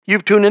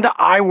You've tuned into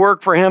I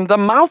Work for Him, the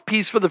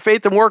mouthpiece for the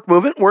faith and work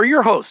movement. We're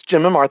your hosts,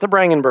 Jim and Martha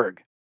Brangenberg.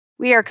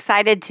 We are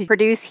excited to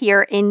produce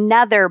here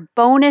another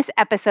bonus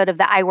episode of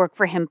the I Work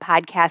for Him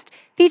podcast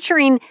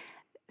featuring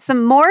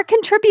some more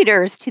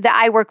contributors to the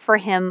I Work for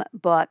Him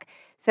book.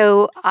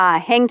 So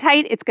hang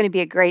tight. It's going to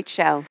be a great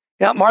show.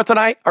 Yeah, Martha and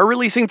I are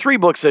releasing 3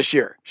 books this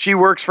year. She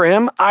Works for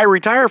Him, I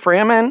Retire for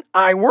Him, and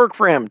I Work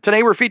for Him.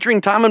 Today we're featuring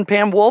Tom and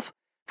Pam Wolf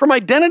from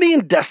Identity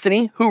and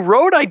Destiny, who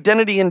wrote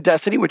Identity and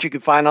Destiny, which you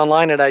can find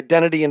online at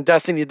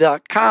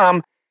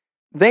identityanddestiny.com.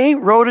 They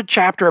wrote a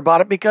chapter about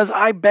it because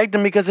I begged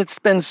them, because it's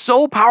been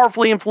so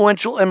powerfully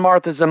influential in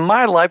Martha's and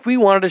my life. We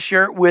wanted to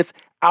share it with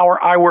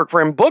our I Work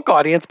for Him book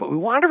audience, but we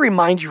wanted to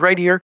remind you right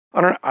here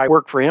on our I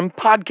Work for Him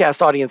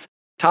podcast audience.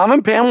 Tom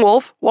and Pam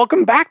Wolf,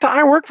 welcome back to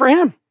I Work for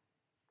Him.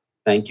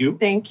 Thank you.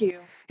 Thank you.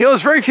 You know,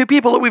 there's very few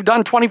people that we've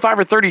done 25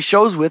 or 30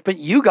 shows with, but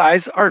you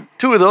guys are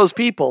 2 of those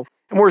people,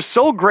 and we're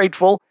so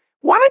grateful.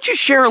 Why don't you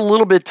share a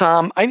little bit,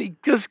 Tom?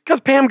 Because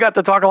Pam got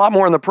to talk a lot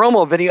more in the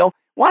promo video.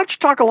 Why don't you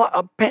talk a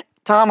lot,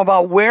 Tom,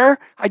 about where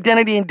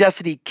Identity and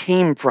Destiny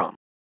came from?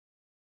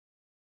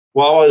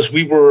 Well, as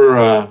we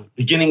were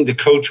beginning to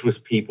coach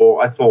with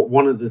people, I thought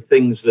one of the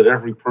things that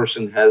every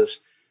person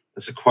has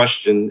as a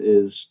question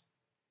is,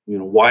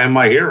 why am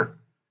I here?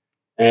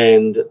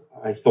 And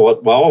I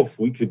thought, well, if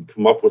we could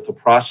come up with a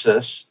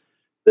process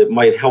that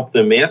might help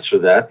them answer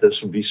that,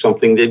 this would be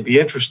something they'd be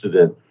interested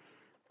in.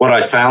 What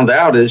I found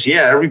out is,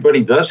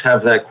 everybody does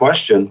have that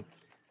question,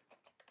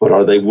 but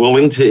are they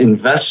willing to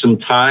invest some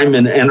time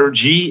and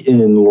energy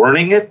in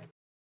learning it?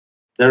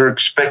 They're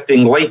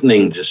expecting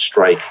lightning to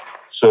strike.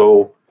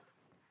 So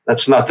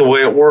that's not the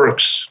way it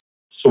works.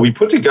 So we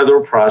put together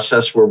a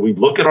process where we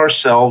look at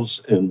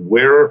ourselves and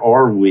where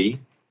are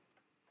we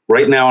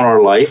right now in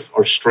our life,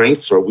 our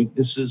strengths, our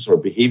weaknesses, our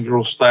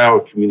behavioral style, our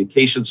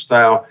communication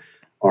style,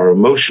 our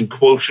emotion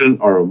quotient,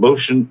 our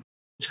emotion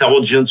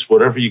intelligence,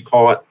 whatever you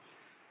call it.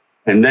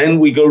 And then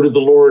we go to the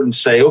Lord and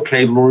say,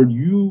 okay, Lord,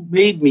 you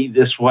made me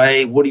this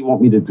way. What do you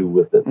want me to do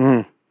with it?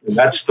 And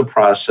that's the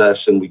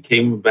process. And we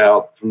came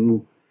about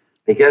through,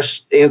 I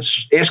guess,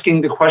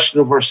 asking the question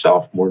of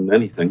ourselves more than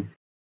anything.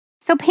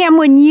 So Pam,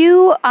 when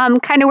you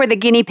kind of were the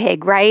guinea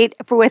pig, right,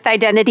 with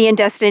Identity and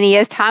Destiny,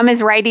 as Tom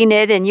is writing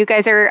it and you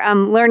guys are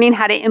learning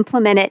how to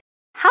implement it,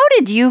 how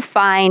did you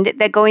find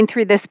that going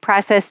through this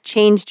process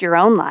changed your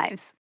own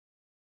lives?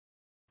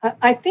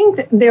 I think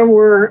that there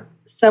were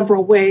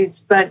several ways,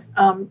 but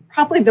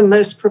probably the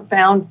most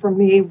profound for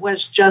me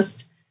was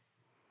just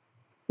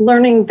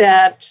learning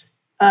that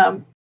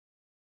the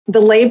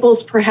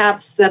labels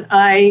perhaps that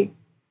I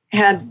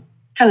had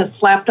kind of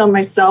slapped on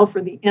myself,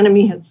 or the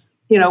enemy had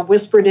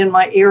whispered in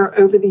my ear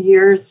over the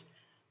years,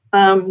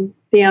 the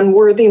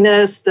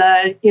unworthiness,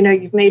 the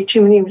you've made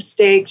too many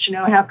mistakes,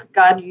 how could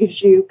God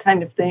use you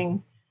kind of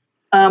thing.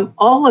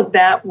 All of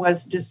that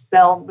was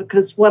dispelled,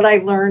 because what I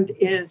learned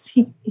is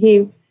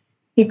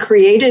He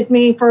created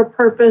me for a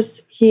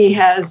purpose. He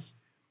has,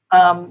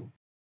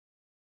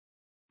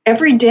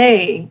 every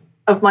day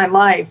of my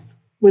life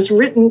was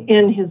written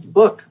in His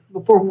book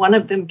before one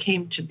of them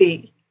came to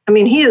be. I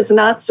mean, He is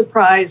not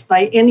surprised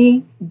by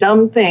any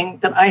dumb thing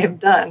that I have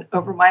done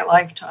over my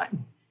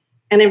lifetime.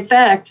 And in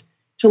fact,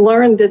 to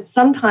learn that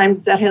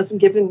sometimes that has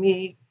given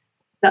me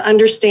the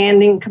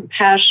understanding,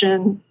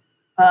 compassion,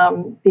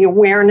 the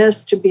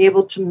awareness to be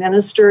able to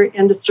minister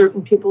into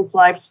certain people's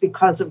lives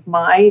because of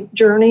my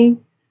journey,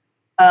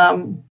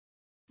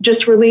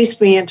 just released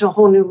me into a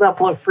whole new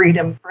level of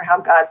freedom for how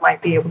God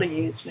might be able to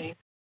use me.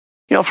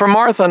 For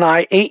Martha and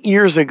I, 8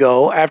 years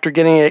ago, after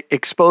getting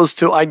exposed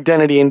to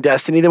Identity and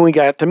Destiny, then we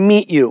got to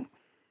meet you.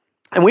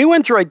 And we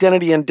went through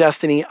Identity and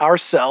Destiny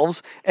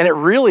ourselves, and it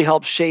really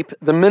helped shape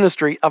the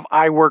ministry of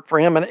I Work for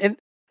Him. And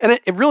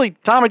it really,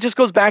 Tom, it just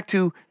goes back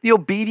to the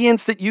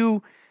obedience that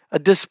you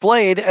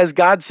displayed as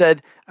God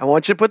said, I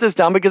want you to put this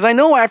down, because I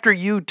know after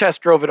you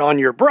test drove it on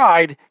your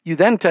bride, you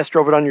then test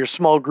drove it on your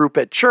small group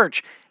at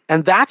church.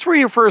 And that's where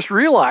you first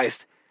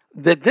realized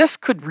that this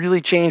could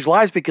really change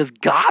lives, because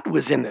God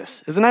was in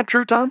this. Isn't that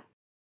true, Tom?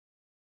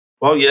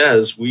 Well,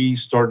 as we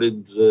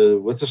started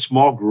with a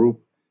small group,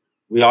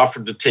 we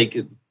offered to take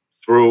it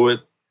through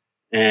it.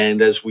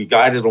 And as we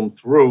guided them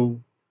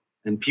through,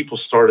 and people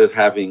started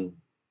having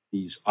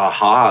these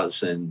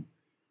ahas and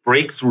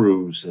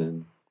breakthroughs,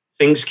 and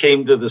things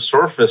came to the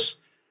surface,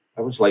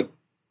 I was like,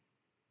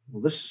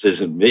 well, this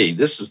isn't me.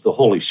 This is the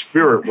Holy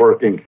Spirit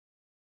working.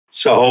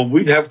 So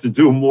we'd have to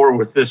do more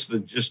with this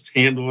than just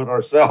handle it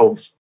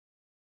ourselves.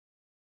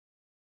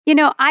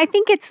 I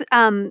think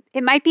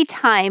it might be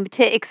time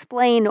to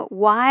explain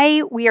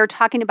why we are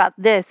talking about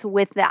this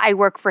with the I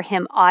Work for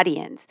Him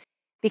audience,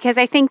 because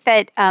I think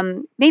that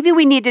maybe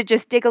we need to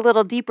just dig a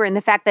little deeper in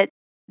the fact that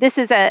this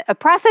is a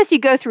process you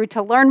go through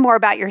to learn more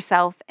about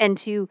yourself and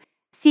to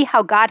see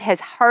how God has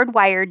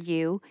hardwired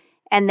you,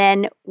 and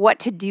then what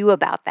to do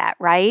about that,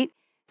 right?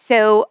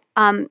 So,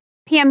 Pam,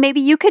 maybe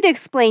you could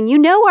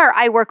explain, our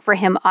I Work for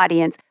Him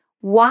audience,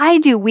 why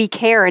do we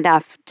care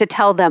enough to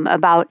tell them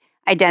about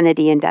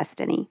Identity and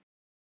Destiny?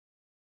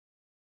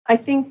 I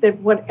think that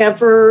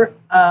whatever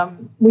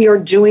we are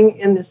doing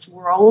in this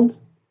world,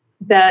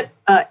 that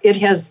it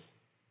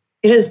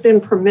has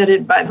been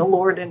permitted by the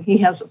Lord, and He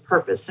has a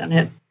purpose in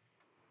it.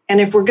 And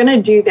if we're going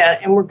to do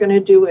that, and we're going to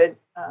do it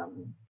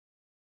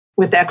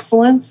with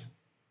excellence,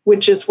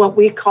 which is what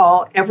we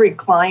call every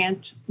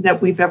client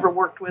that we've ever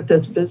worked with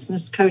as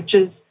business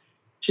coaches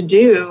to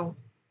do,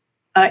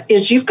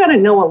 is you've got to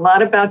know a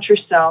lot about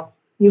yourself.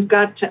 You've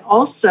got to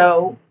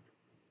also,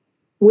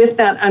 with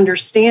that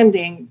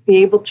understanding, be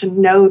able to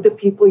know the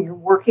people you're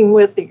working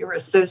with, that you're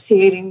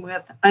associating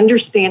with,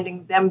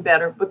 understanding them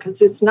better,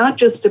 because it's not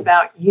just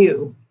about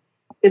you.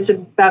 It's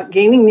about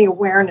gaining the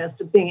awareness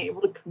of being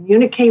able to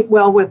communicate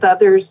well with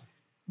others,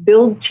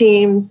 build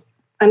teams,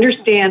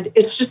 understand.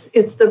 It's just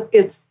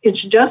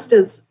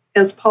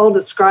as Paul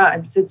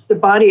describes, it's the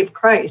body of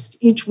Christ.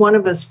 Each one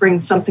of us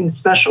brings something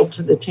special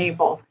to the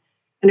table.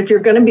 And if you're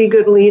going to be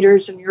good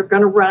leaders and you're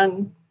going to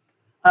run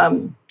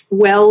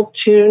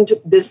well-tuned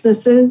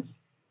businesses,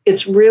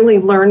 it's really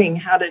learning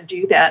how to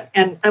do that.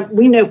 And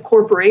we know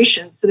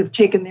corporations that have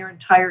taken their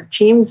entire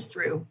teams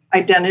through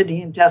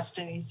identity and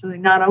destiny. So they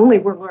not only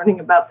were learning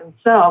about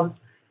themselves,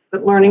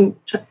 but learning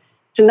to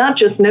not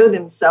just know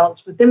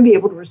themselves, but then be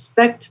able to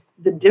respect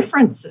the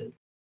differences.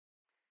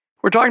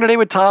 We're talking today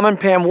with Tom and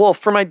Pam Wolf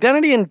from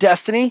Identity and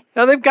Destiny.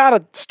 Now, they've got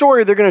a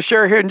story they're going to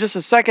share here in just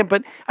a second,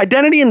 but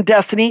Identity and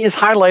Destiny is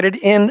highlighted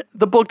in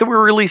the book that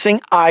we're releasing,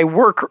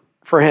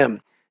 iWork4Him,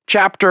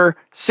 chapter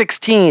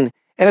 16.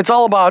 And it's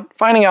all about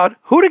finding out,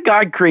 who did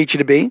God create you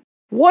to be?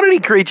 What did He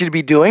create you to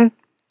be doing?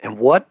 And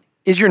what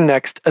is your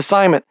next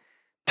assignment?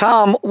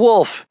 Tom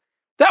Wolf,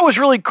 that was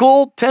really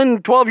cool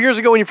 10, 12 years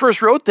ago when you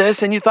first wrote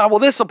this, and you thought, well,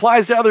 this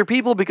applies to other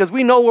people because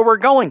we know where we're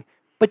going.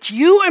 But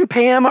you and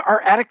Pam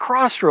are at a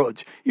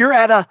crossroads. You're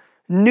at a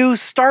new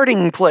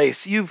starting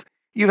place. You've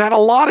had a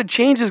lot of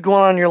changes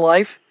going on in your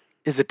life.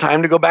 Is it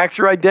time to go back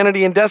through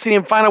Identity and Destiny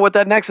and find out what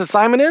that next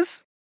assignment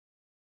is?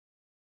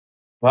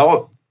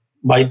 Well,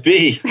 it might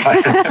be.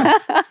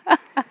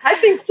 I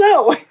think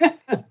so.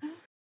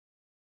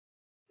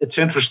 It's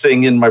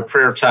interesting, in my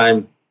prayer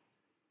time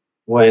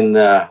when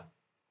I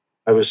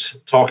was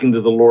talking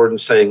to the Lord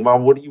and saying, well,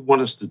 what do you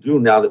want us to do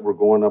now that we're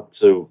going up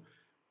to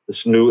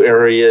this new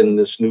area and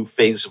this new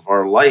phase of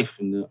our life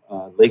in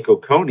Lake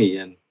Oconee?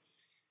 And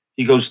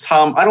He goes,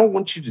 Tom, I don't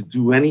want you to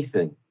do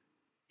anything.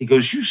 He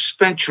goes, you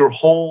spent your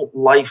whole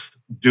life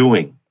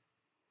doing.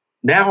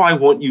 Now I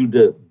want you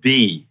to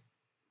be.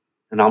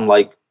 And I'm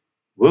like,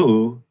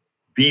 whoa,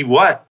 be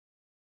what?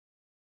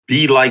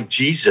 Be like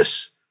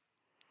Jesus.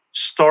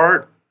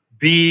 Start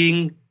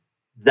being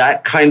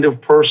that kind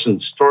of person.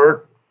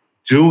 Start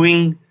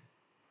doing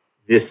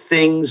the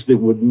things that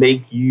would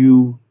make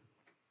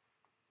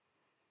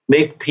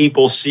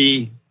people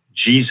see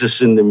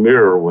Jesus in the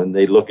mirror when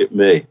they look at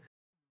me.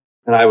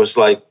 And I was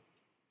like,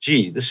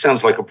 gee, this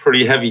sounds like a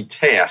pretty heavy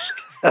task,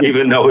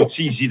 even though it's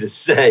easy to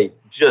say,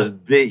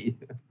 just be.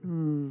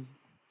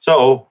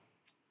 So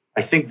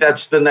I think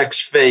that's the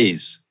next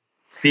phase,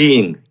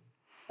 being.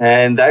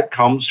 And that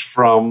comes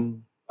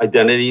from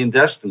Identity and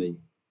Destiny.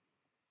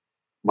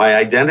 My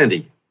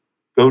identity.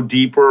 Go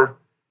deeper,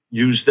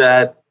 use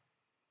that,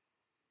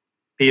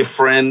 be a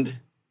friend,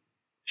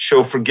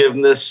 show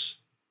forgiveness,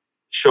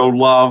 show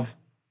love,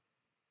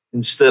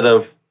 instead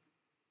of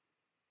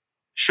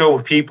show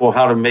people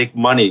how to make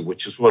money,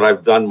 which is what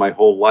I've done my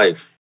whole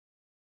life.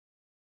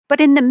 But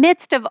in the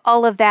midst of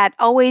all of that,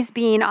 always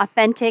being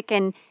authentic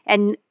and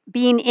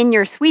being in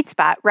your sweet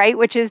spot, right?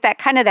 Which is that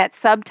kind of that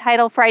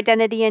subtitle for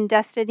Identity and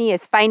Destiny,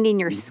 is finding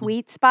your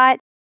sweet spot.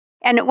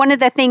 And one of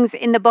the things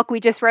in the book we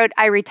just wrote,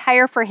 I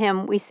Retire for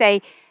Him, we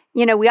say,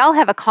 we all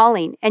have a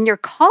calling, and your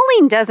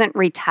calling doesn't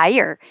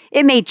retire.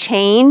 It may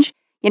change.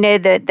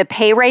 The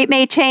pay rate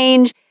may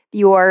change,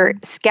 your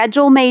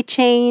schedule may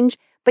change,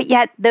 but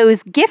yet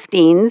those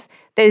giftings,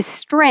 those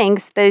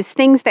strengths, those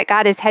things that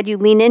God has had you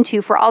lean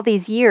into for all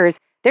these years,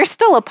 they're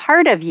still a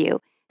part of you.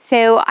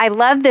 So I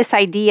love this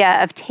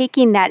idea of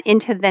taking that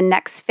into the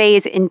next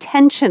phase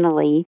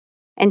intentionally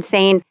and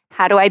saying,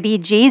 how do I be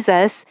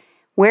Jesus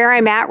where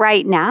I'm at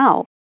right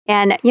now?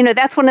 And,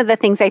 that's one of the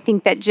things I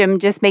think that Jim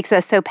just makes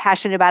us so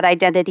passionate about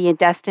Identity and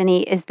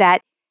Destiny, is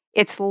that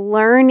it's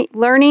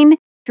learning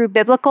through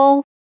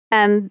biblical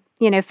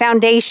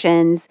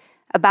foundations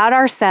about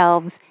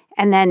ourselves,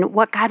 and then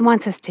what God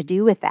wants us to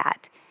do with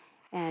that.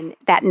 And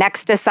that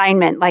next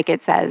assignment, like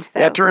it says. So.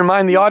 Yeah, to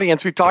remind the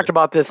audience, we've talked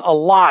about this a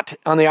lot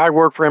on the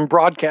iWork4Him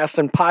broadcast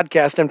and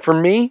podcast. And for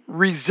me,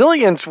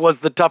 resilience was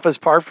the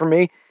toughest part for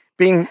me.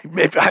 Pam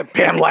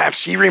laughs,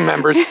 she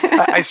remembers.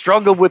 I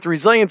struggled with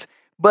resilience.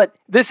 But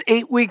this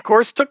 8-week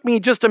course took me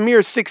just a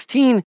mere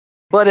 16,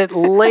 but it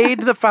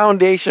laid the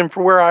foundation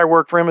for where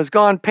iWork4Him has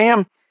gone.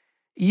 Pam,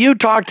 you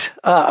talked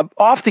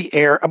off the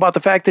air about the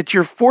fact that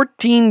you're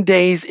 14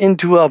 days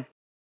into a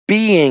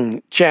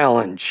being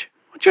challenge.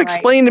 Why don't you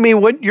explain to me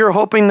what you're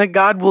hoping that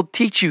God will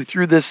teach you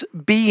through this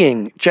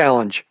being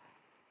challenge?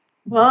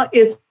 Well,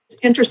 it's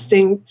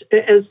interesting,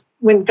 as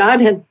when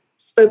God had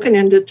spoken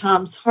into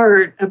Tom's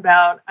heart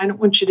about, I don't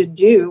want you to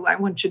do, I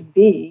want you to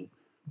be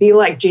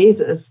like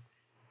Jesus.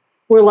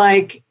 We're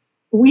like,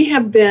 we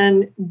have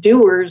been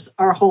doers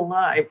our whole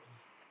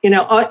lives.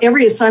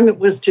 every assignment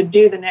was to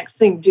do the next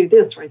thing, do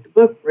this, write the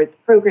book, write the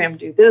program,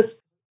 do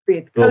this,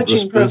 create the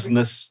coaching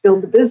program,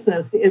 build the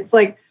business. It's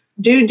like,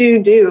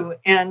 do.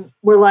 And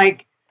we're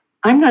like,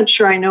 I'm not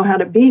sure I know how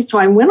to be. So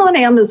I went on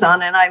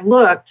Amazon and I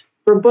looked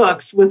for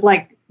books with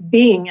like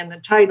being in the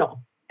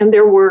title, and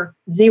there were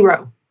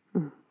zero.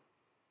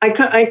 I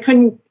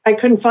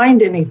couldn't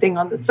find anything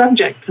on the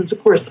subject because,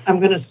 of course, I'm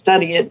going to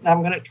study it and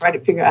I'm going to try to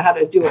figure out how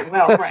to do it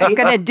well. Right? She's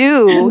going to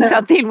do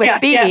something with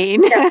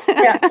being.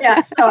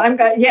 Yeah. So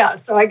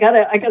I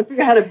gotta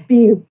figure out how to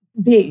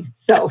be.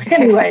 So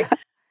anyway,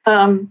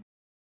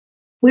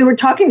 we were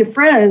talking to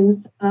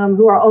friends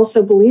who are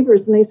also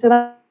believers, and they said,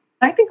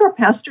 I think our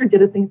pastor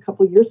did a thing a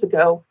couple of years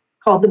ago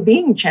called the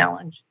Being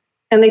Challenge,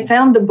 and they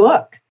found the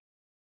book.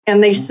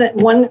 And they sent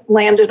one,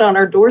 landed on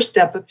our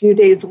doorstep a few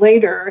days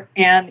later,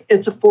 and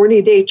it's a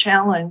 40-day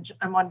challenge.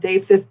 I'm on day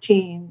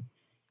 15.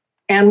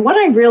 And what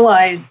I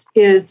realized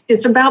is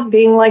it's about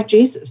being like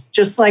Jesus,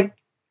 just like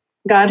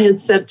God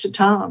had said to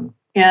Tom,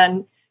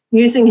 and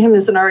using him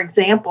as our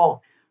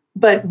example.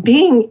 But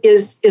being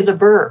is a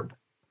verb.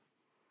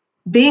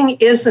 Being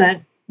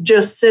isn't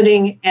just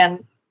sitting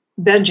and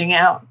vegging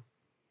out.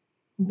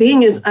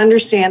 Being is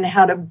understanding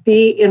how to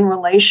be in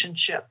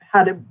relationship,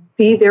 how to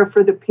be there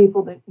for the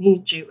people that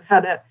need you, how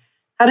to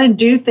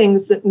do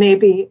things that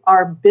maybe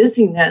our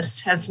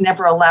busyness has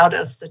never allowed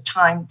us the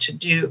time to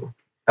do.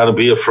 How to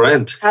be a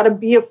friend.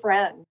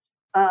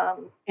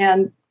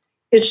 And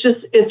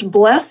it's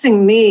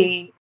blessing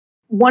me.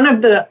 One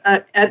of the,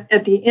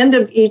 at the end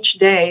of each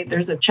day,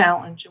 there's a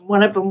challenge. And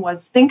one of them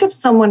was, think of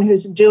someone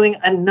who's doing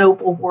a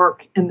noble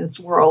work in this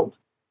world.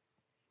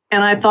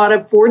 And I thought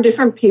of 4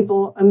 different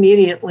people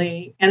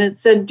immediately. And it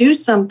said, do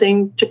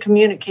something to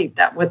communicate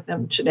that with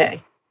them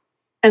today.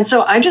 And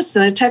so I just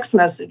sent a text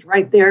message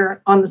right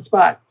there on the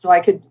spot so I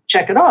could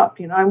check it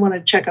off. I want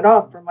to check it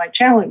off for my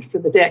challenge for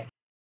the day.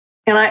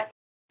 And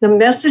the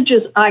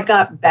messages I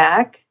got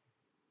back,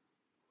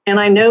 and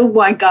I know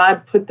why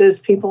God put those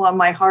people on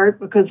my heart,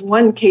 because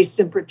one case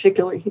in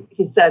particular,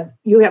 he said,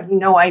 you have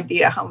no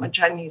idea how much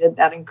I needed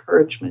that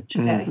encouragement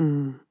today.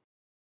 Mm-hmm.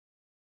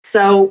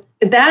 So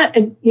that,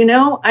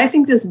 I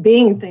think this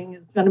being thing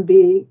is going to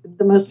be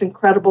the most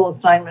incredible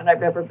assignment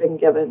I've ever been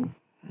given.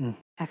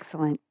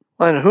 Excellent.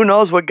 And who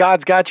knows what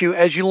God's got you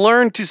as you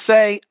learn to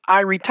say,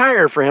 I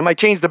retire for him. I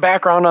changed the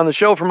background on the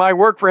show from I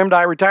work for him to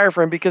I retire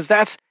for him, because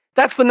that's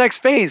the next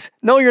phase.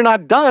 No, you're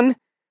not done,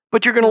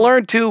 but you're going to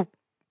learn to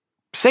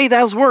say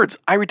those words.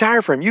 I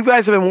retire for him. You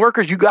guys have been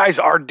workers. You guys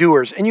are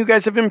doers, and you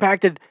guys have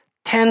impacted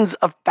tens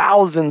of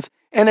thousands.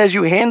 And as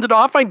you handed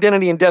off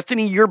Identity and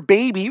Destiny, your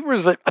baby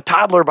was a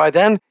toddler by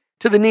then,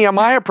 to the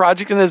Nehemiah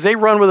Project. And as they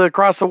run with it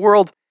across the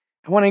world,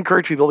 I want to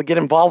encourage people to get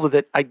involved with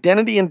it.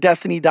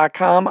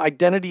 IdentityandDestiny.com,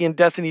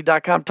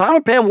 IdentityandDestiny.com. Tom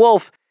and Pam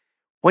Wolf,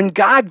 when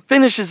God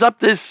finishes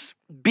up this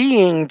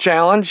being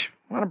challenge,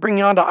 I want to bring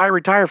you on to I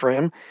Retire for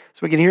Him so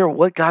we can hear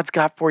what God's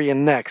got for you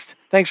next.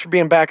 Thanks for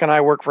being back on I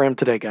Work for Him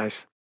today,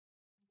 guys.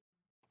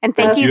 And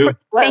thank you.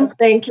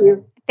 Thank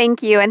you.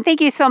 Thank you. And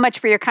thank you so much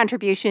for your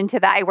contribution to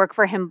the I Work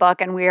for Him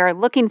book. And we are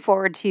looking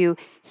forward to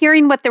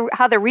hearing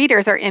how the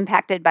readers are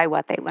impacted by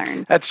what they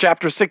learn. That's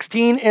chapter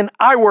 16 in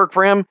I Work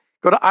for Him.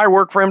 Go to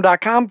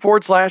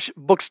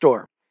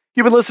iWork4Him.com/bookstore.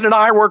 You've been listening to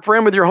I Work for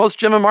Him with your hosts,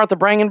 Jim and Martha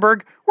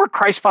Brangenberg. We're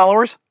Christ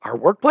followers. Our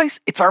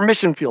workplace, it's our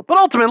mission field. But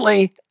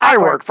ultimately, I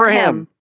work for Him.